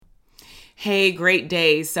Hey, great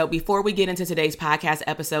day. So before we get into today's podcast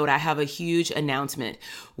episode, I have a huge announcement.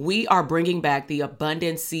 We are bringing back the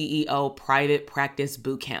Abundant CEO Private Practice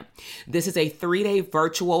Bootcamp. This is a 3-day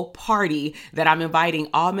virtual party that I'm inviting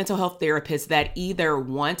all mental health therapists that either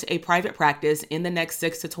want a private practice in the next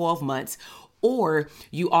 6 to 12 months, or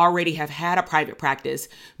you already have had a private practice,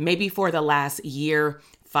 maybe for the last year,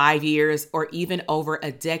 5 years, or even over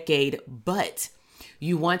a decade, but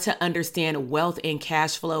you want to understand wealth and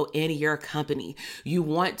cash flow in your company. You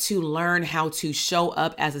want to learn how to show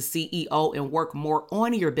up as a CEO and work more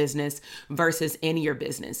on your business versus in your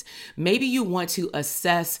business. Maybe you want to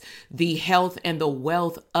assess the health and the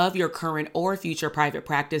wealth of your current or future private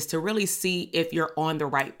practice to really see if you're on the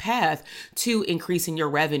right path to increasing your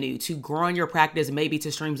revenue, to growing your practice, maybe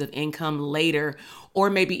to streams of income later, or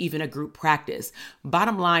maybe even a group practice.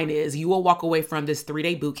 Bottom line is you will walk away from this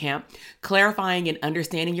 3-day bootcamp clarifying and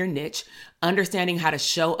understanding your niche, understanding how to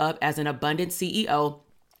show up as an abundant CEO,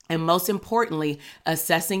 and most importantly,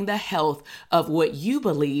 assessing the health of what you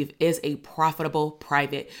believe is a profitable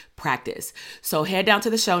private practice. So head down to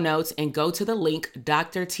the show notes and go to the link,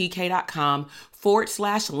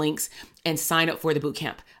 drtk.com/links, and sign up for the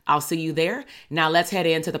bootcamp. I'll see you there. Now let's head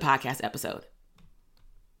into the podcast episode.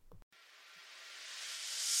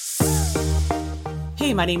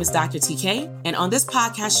 Hey, my name is Dr. TK, and on this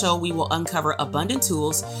podcast show, we will uncover abundant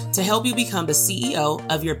tools to help you become the CEO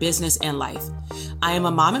of your business and life. I am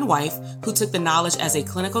a mom and wife who took the knowledge as a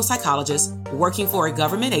clinical psychologist, working for a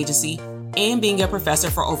government agency, and being a professor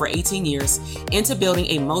for over 18 years into building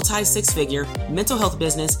a multi-6-figure mental health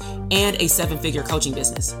business and a 7-figure coaching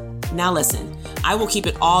business. Now listen, I will keep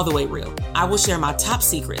it all the way real. I will share my top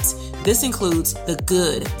secrets. This includes the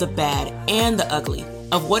good, the bad, and the ugly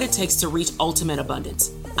of what it takes to reach ultimate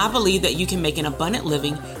abundance. I believe that you can make an abundant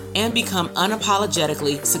living and become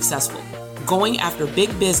unapologetically successful, going after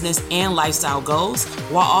big business and lifestyle goals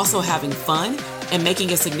while also having fun and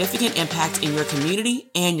making a significant impact in your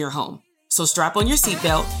community and your home. So strap on your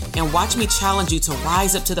seatbelt and watch me challenge you to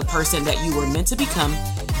rise up to the person that you were meant to become.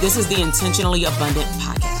 This is the Intentionally Abundant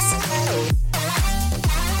Podcast.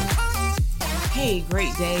 Hey,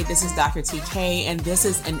 great day. This is Dr. TK, and this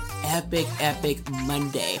is an epic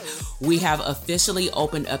Monday. We have officially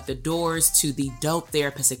opened up the doors to the Dope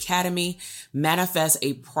Therapist Academy, Manifest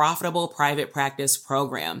a Profitable Private Practice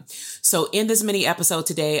Program. So in this mini episode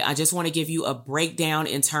today, I just want to give you a breakdown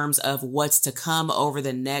in terms of what's to come over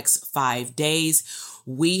the next 5 days.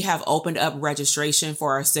 We have opened up registration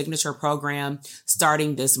for our signature program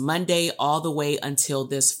starting this Monday all the way until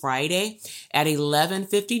this Friday at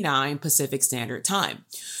 11:59 Pacific Standard Time.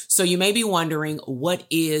 So you may be wondering, what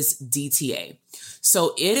is DTA?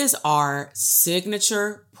 So it is our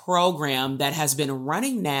signature program that has been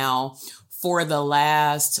running now for the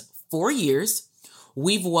last 4 years.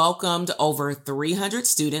 We've welcomed over 300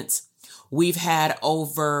 students. We've had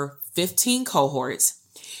over 15 cohorts.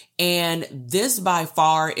 And this by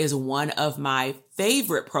far is one of my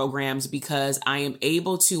favorite programs because I am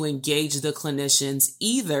able to engage the clinicians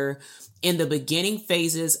either in the beginning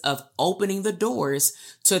phases of opening the doors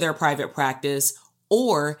to their private practice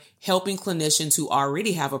or helping clinicians who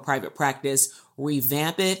already have a private practice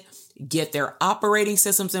revamp it, get their operating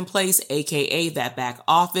systems in place, aka that back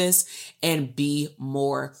office, and be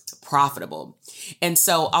more profitable. And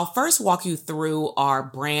so I'll first walk you through our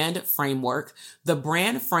brand framework. The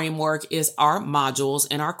brand framework is our modules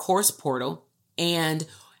in our course portal, and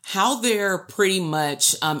how they're pretty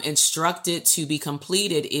much instructed to be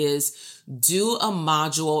completed is do a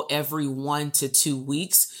module every 1 to 2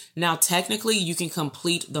 weeks. Now, technically, you can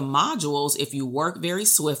complete the modules if you work very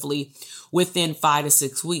swiftly within 5 to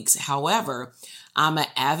 6 weeks. However, I'm an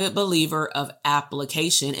avid believer of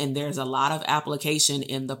application, and there's a lot of application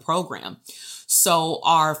in the program. So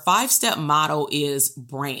our 5-step motto is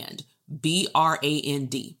brand,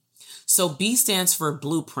 BRAND. So B stands for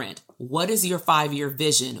blueprint. What is your 5-year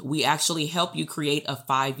vision? We actually help you create a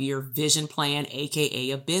 5-year vision plan, aka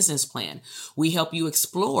a business plan. We help you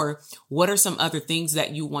explore what are some other things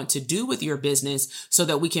that you want to do with your business so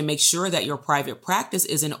that we can make sure that your private practice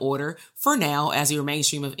is in order for now as your main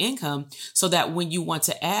stream of income, so that when you want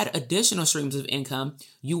to add additional streams of income,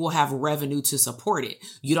 you will have revenue to support it.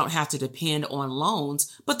 You don't have to depend on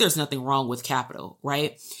loans, but there's nothing wrong with capital,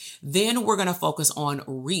 right? Then we're going to focus on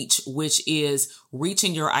reach, which is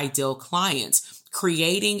reaching your ideal clients,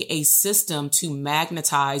 creating a system to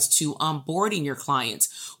magnetize to onboarding your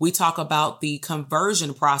clients. We talk about the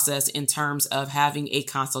conversion process in terms of having a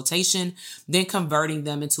consultation, then converting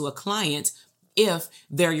them into a client, if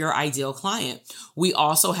they're your ideal client. We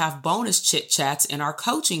also have bonus chit chats in our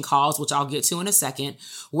coaching calls, which I'll get to in a second,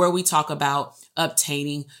 where we talk about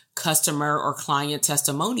obtaining customer or client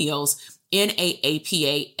testimonials in a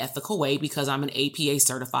APA ethical way, because I'm an APA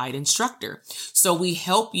certified instructor. So we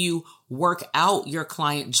help you work out your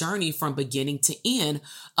client journey from beginning to end,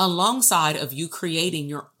 alongside of you creating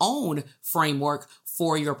your own framework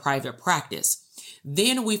for your private practice.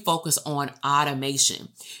 Then we focus on automation.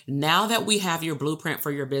 Now that we have your blueprint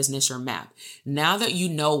for your business, your map, now that you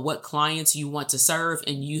know what clients you want to serve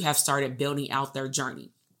and you have started building out their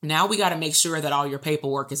journey, now we got to make sure that all your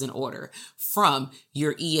paperwork is in order, from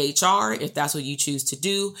your EHR, if that's what you choose to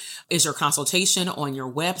do. Is your consultation on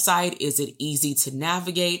your website? Is it easy to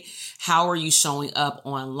navigate? How are you showing up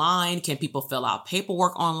online? Can people fill out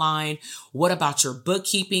paperwork online? What about your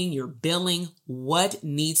bookkeeping, your billing? What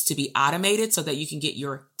needs to be automated so that you can get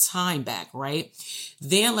your time back, right?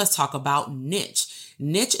 Then let's talk about niche.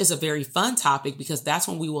 Niche is a very fun topic, because that's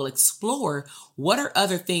when we will explore what are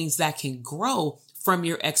other things that can grow from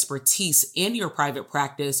your expertise in your private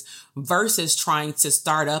practice versus trying to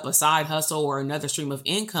start up a side hustle or another stream of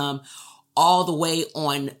income all the way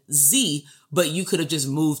on Z, but you could have just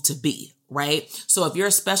moved to B, right? So if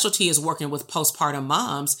your specialty is working with postpartum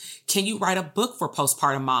moms, can you write a book for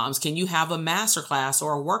postpartum moms? Can you have a masterclass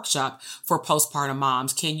or a workshop for postpartum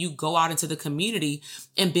moms? Can you go out into the community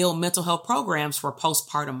and build mental health programs for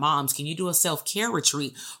postpartum moms? Can you do a self-care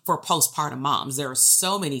retreat for postpartum moms? There are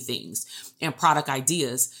so many things and product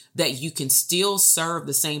ideas that you can still serve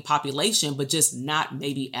the same population, but just not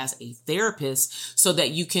maybe as a therapist, so that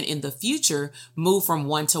you can in the future move from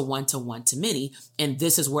one to one to one to many. And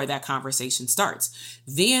this is where that conversation starts.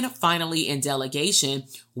 Then finally, in delegation,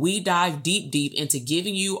 we dive deep into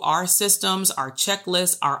giving you our systems, our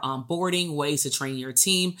checklists, our onboarding, ways to train your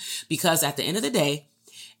team, because at the end of the day,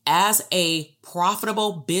 as a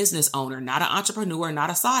profitable business owner, not an entrepreneur, not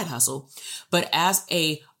a side hustle, but as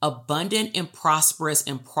a abundant and prosperous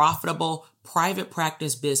and profitable private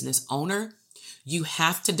practice business owner, you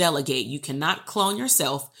have to delegate. You cannot clone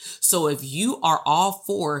yourself. So if you are all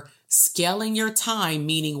for scaling your time,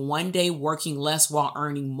 meaning one day working less while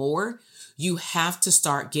earning more, you have to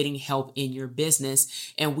start getting help in your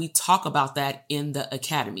business. And we talk about that in the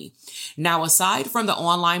academy. Now, aside from the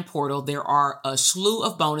online portal, there are a slew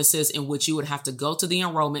of bonuses in which you would have to go to the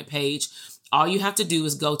enrollment page. All you have to do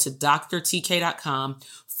is go to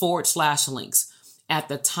drtk.com/links. At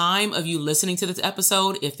the time of you listening to this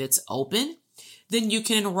episode, if it's open, then you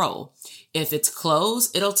can enroll. If it's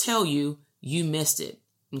closed, it'll tell you you missed it.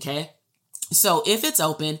 Okay. So if it's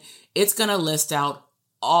open, it's going to list out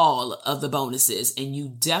all of the bonuses, and you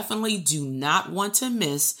definitely do not want to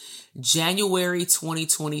miss January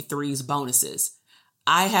 2023's bonuses.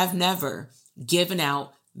 I have never given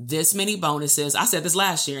out this many bonuses. I said this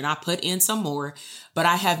last year and I put in some more, but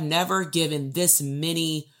I have never given this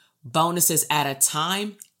many bonuses at a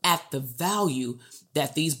time at the value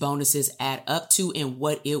that these bonuses add up to and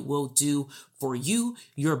what it will do for you,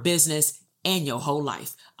 your business, and your whole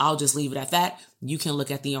life. I'll just leave it at that. You can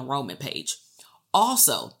look at the enrollment page.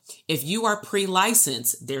 Also, if you are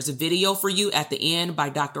pre-licensed, there's a video for you at the end by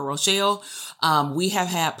Dr. Rochelle. We have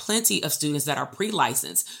had plenty of students that are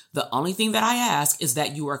pre-licensed. The only thing that I ask is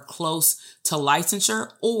that you are close to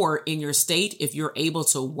licensure, or in your state, if you're able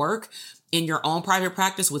to work in your own private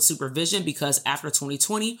practice with supervision, because after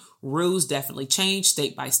 2020, rules definitely change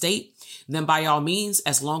state by state. Then by all means,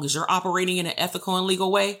 as long as you're operating in an ethical and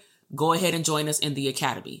legal way, go ahead and join us in the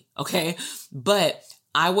academy. Okay. But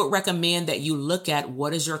I would recommend that you look at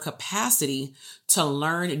what is your capacity to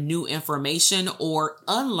learn new information or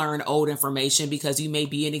unlearn old information, because you may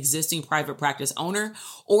be an existing private practice owner,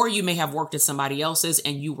 or you may have worked at somebody else's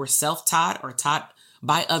and you were self-taught or taught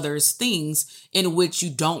by others things in which you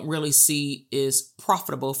don't really see is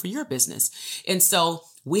profitable for your business. And so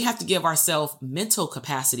we have to give ourselves mental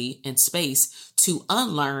capacity and space to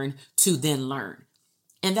unlearn, to then learn.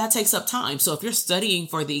 And that takes up time. So if you're studying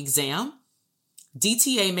for the exam,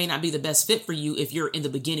 DTA may not be the best fit for you if you're in the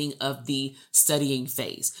beginning of the studying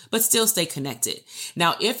phase, but still stay connected.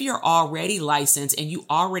 Now, if you're already licensed and you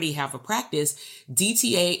already have a practice,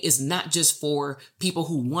 DTA is not just for people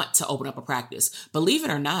who want to open up a practice. Believe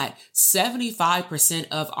it or not, 75%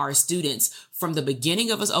 of our students from the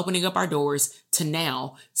beginning of us opening up our doors to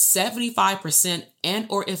now, 75% and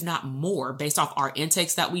or if not more, based off our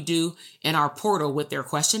intakes that we do in our portal with their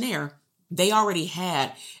questionnaire, they already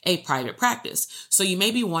had a private practice. So you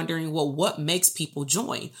may be wondering, well, what makes people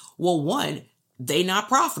join? Well, one, they not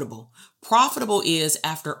profitable. Profitable is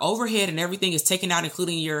after overhead and everything is taken out,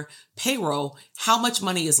 including your payroll, how much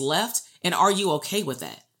money is left, and are you okay with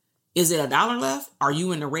that? Is it $1 left? Are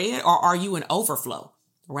you in the red or are you in overflow?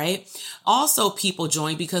 Right? Also, people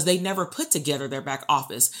join because they never put together their back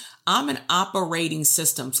office. I'm an operating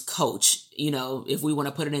systems coach, if we want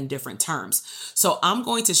to put it in different terms. So I'm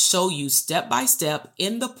going to show you step by step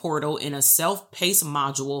in the portal in a self-paced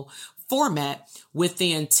module format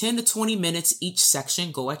within 10 to 20 minutes each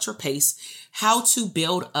section. Go at your pace. How to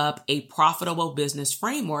build up a profitable business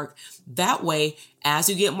framework. That way, as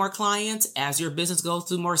you get more clients, as your business goes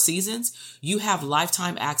through more seasons, you have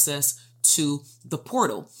lifetime access to the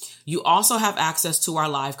portal. You also have access to our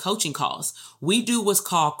live coaching calls. We do what's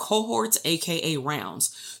called cohorts, aka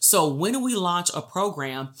rounds. So when we launch a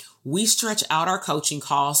program, we stretch out our coaching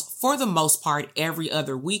calls for the most part every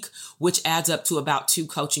other week, which adds up to about 2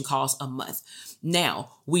 coaching calls a month.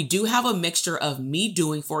 Now, we do have a mixture of me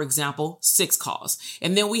doing, for example, 6 calls.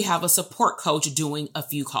 And then we have a support coach doing a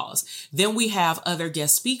few calls. Then we have other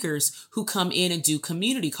guest speakers who come in and do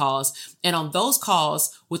community calls. And on those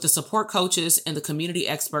calls with the support coaches and the community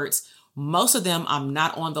experts, most of them, I'm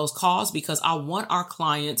not on those calls because I want our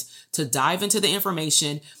clients to dive into the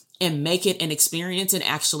information and make it an experience and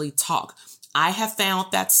actually talk. I have found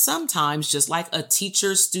that sometimes, just like a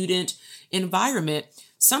teacher-student environment,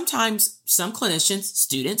 sometimes some clinicians,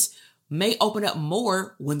 students, may open up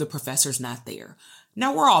more when the professor's not there.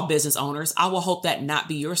 Now, we're all business owners. I will hope that not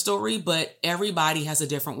be your story, but everybody has a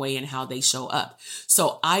different way in how they show up.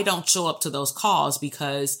 So I don't show up to those calls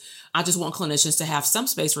because I just want clinicians to have some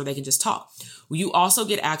space where they can just talk. You also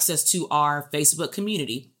get access to our Facebook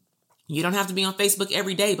community. You don't have to be on Facebook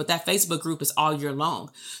every day, but that Facebook group is all year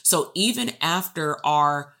long. So even after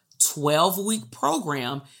our 12-week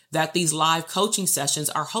program that these live coaching sessions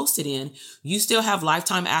are hosted in, you still have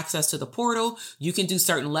lifetime access to the portal. You can do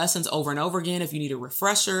certain lessons over and over again if you need a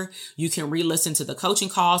refresher. You can re-listen to the coaching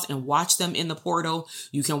calls and watch them in the portal.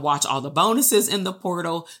 You can watch all the bonuses in the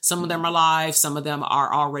portal. Some of them are live. Some of them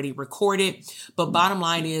are already recorded. But bottom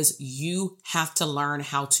line is you have to learn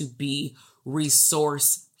how to be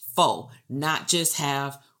resourceful, not just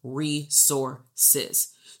have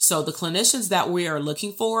resources. So the clinicians that we are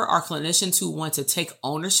looking for are clinicians who want to take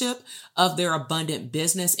ownership of their abundant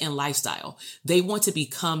business and lifestyle. They want to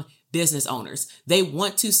become business owners. They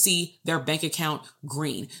want to see their bank account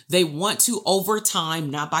green. They want to, over time,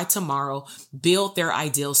 not by tomorrow, build their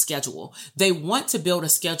ideal schedule. They want to build a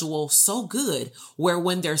schedule so good where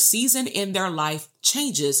when their season in their life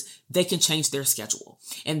changes, they can change their schedule.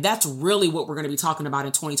 And that's really what we're going to be talking about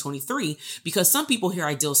in 2023, because some people hear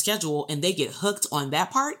ideal schedule and they get hooked on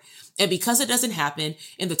that part. And because it doesn't happen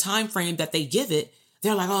in the time frame that they give it,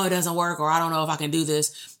 they're like, oh, it doesn't work, or I don't know if I can do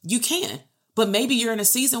this. You can. But maybe you're in a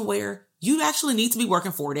season where you actually need to be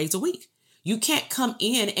working 4 days a week. You can't come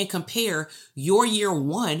in and compare your year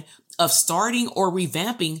 1 of starting or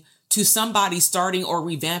revamping to somebody starting or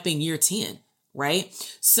revamping year 10, right?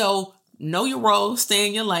 So know your role, stay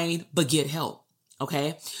in your lane, but get help.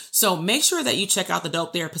 Okay. So make sure that you check out the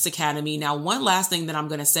Dope Therapist Academy. Now, one last thing that I'm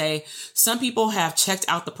going to say, some people have checked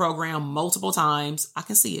out the program multiple times. I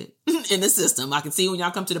can see it in the system. I can see when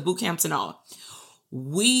y'all come to the boot camps and all.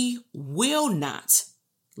 We will not,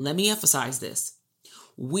 let me emphasize this,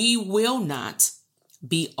 we will not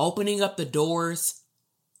be opening up the doors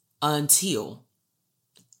until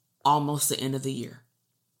almost the end of the year.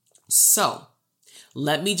 So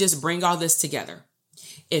let me just bring all this together.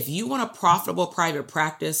 If you want a profitable private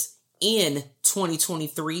practice in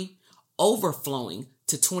 2023, overflowing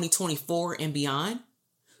to 2024 and beyond,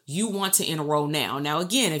 you want to enroll now. Now,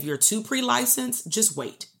 again, if you're too pre-licensed, just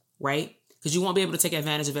wait, right? Because you won't be able to take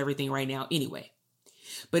advantage of everything right now anyway.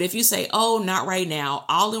 But if you say, oh, not right now,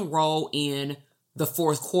 I'll enroll in the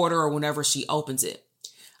 4th quarter or whenever she opens it.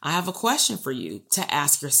 I have a question for you to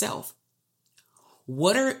ask yourself.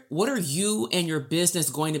 What are you and your business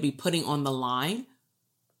going to be putting on the line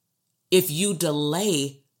if you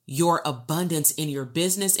delay your abundance in your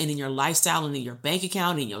business and in your lifestyle and in your bank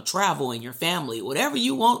account and your travel and your family, whatever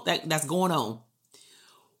you want that's going on?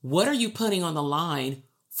 What are you putting on the line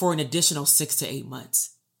for an additional 6 to 8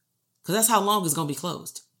 months? Because that's how long it's going to be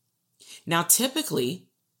closed. Now, typically,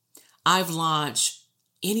 I've launched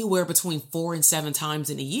anywhere between 4 and 7 times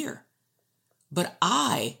in a year. But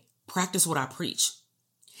I practice what I preach.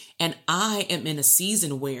 And I am in a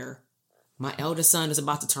season where my eldest son is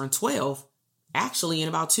about to turn 12, actually in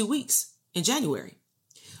about 2 weeks, in January.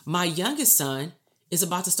 My youngest son is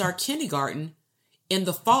about to start kindergarten in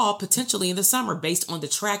the fall, potentially in the summer, based on the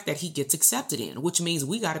track that he gets accepted in, which means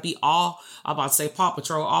we got to be I'm about to say Paw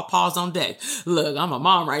Patrol, all paws on deck. Look, I'm a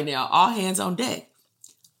mom right now, all hands on deck.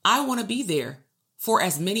 I want to be there for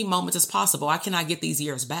as many moments as possible. I cannot get these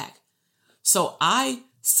years back. So I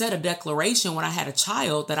set a declaration when I had a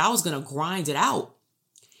child that I was going to grind it out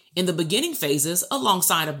in the beginning phases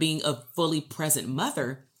alongside of being a fully present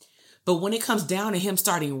mother. But when it comes down to him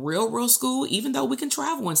starting real school, even though we can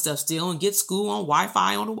travel and stuff still and get school on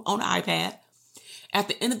Wi-Fi on the iPad, at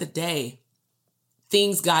the end of the day,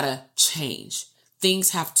 things gotta change.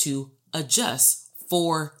 Things have to adjust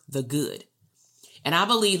for the good. And I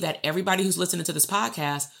believe that everybody who's listening to this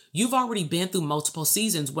podcast, you've already been through multiple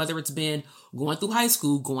seasons, whether it's been going through high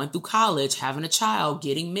school, going through college, having a child,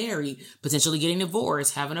 getting married, potentially getting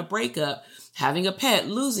divorced, having a breakup, having a pet,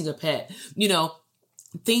 losing a pet.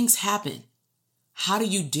 Things happen. How do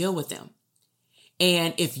you deal with them?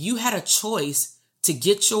 And if you had a choice to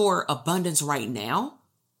get your abundance right now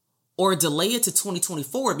or delay it to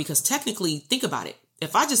 2024, because technically, think about it.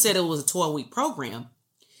 If I just said it was a 12-week program,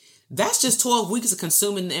 that's just 12 weeks of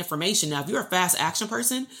consuming the information. Now, if you're a fast action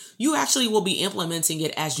person, you actually will be implementing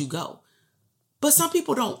it as you go. But some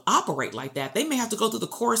people don't operate like that. They may have to go through the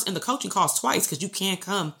course and the coaching calls twice because you can't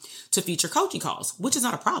come to feature coaching calls, which is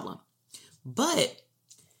not a problem. But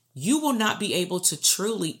you will not be able to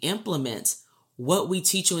truly implement what we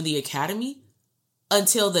teach you in the academy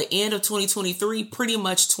until the end of 2023, pretty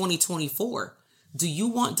much 2024. Do you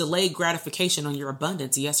want delayed gratification on your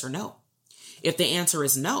abundance? Yes or no? If the answer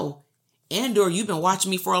is no, or you've been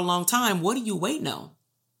watching me for a long time, what are you waiting on?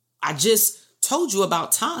 I just told you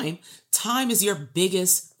about time. Time is your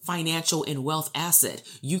biggest financial and wealth asset.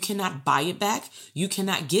 You cannot buy it back. You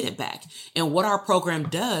cannot get it back. And what our program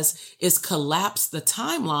does is collapse the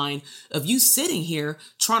timeline of you sitting here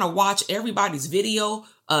trying to watch everybody's video,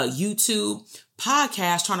 YouTube,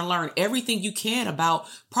 podcast, trying to learn everything you can about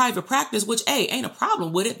private practice, which, ain't a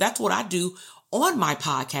problem with it. That's what I do on my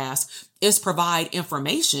podcast, is provide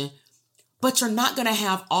information, but you're not going to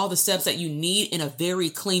have all the steps that you need in a very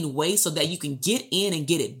clean way so that you can get in and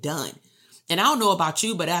get it done. And I don't know about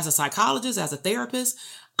you, but as a psychologist, as a therapist,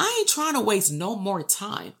 I ain't trying to waste no more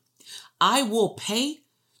time. I will pay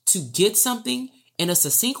to get something in a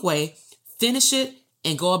succinct way, finish it,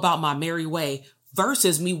 and go about my merry way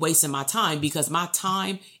versus me wasting my time, because my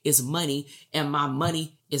time is money and my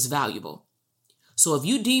money is valuable. So if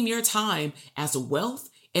you deem your time as wealth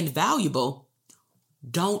and valuable,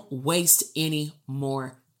 don't waste any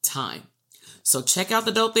more time. So check out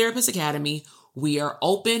the Dope Therapist Academy. We are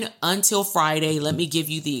open until Friday. Let me give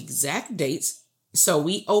you the exact dates. So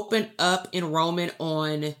we open up enrollment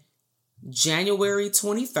on January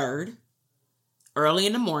 23rd, early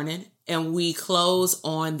in the morning, and we close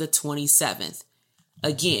on the 27th.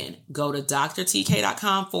 Again, go to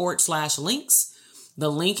drtk.com/links. The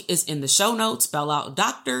link is in the show notes. Spell out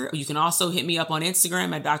doctor. You can also hit me up on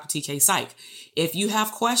Instagram at drtkpsych. If you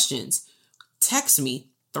have questions, text me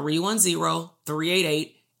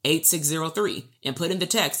 310-388-8603 and put in the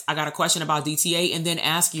text, I got a question about DTA, and then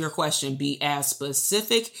ask your question. Be as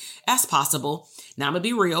specific as possible. Now I'm going to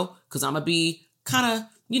be real because I'm going to be kind of,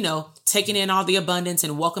 taking in all the abundance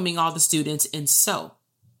and welcoming all the students. And so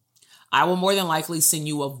I will more than likely send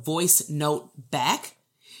you a voice note back.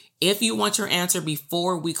 If you want your answer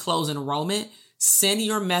before we close enrollment, send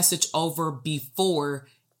your message over before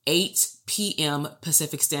 8 p.m.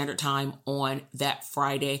 Pacific Standard Time on that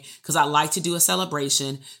Friday, because I like to do a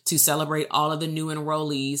celebration to celebrate all of the new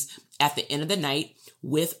enrollees at the end of the night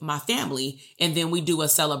with my family. And then we do a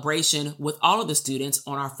celebration with all of the students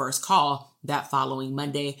on our first call that following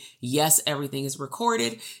Monday. Yes, everything is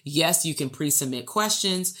recorded. Yes, you can pre-submit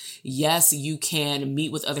questions. Yes, you can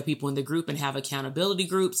meet with other people in the group and have accountability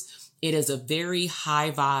groups. It is a very high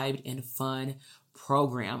vibe and fun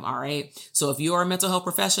program. All right. So if you are a mental health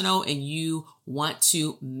professional and you want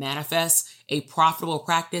to manifest a profitable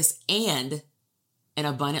practice and an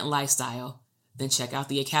abundant lifestyle, then check out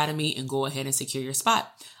the Academy and go ahead and secure your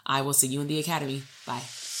spot. I will see you in the Academy. Bye.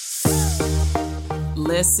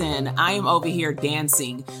 Listen, I am over here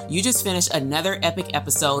dancing. You just finished another epic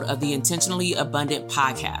episode of the Intentionally Abundant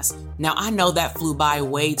podcast. Now, I know that flew by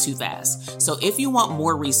way too fast. So if you want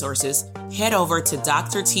more resources, head over to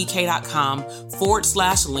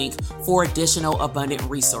drtk.com/link for additional abundant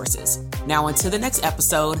resources. Now, until the next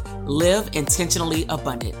episode, live intentionally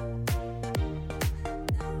abundant.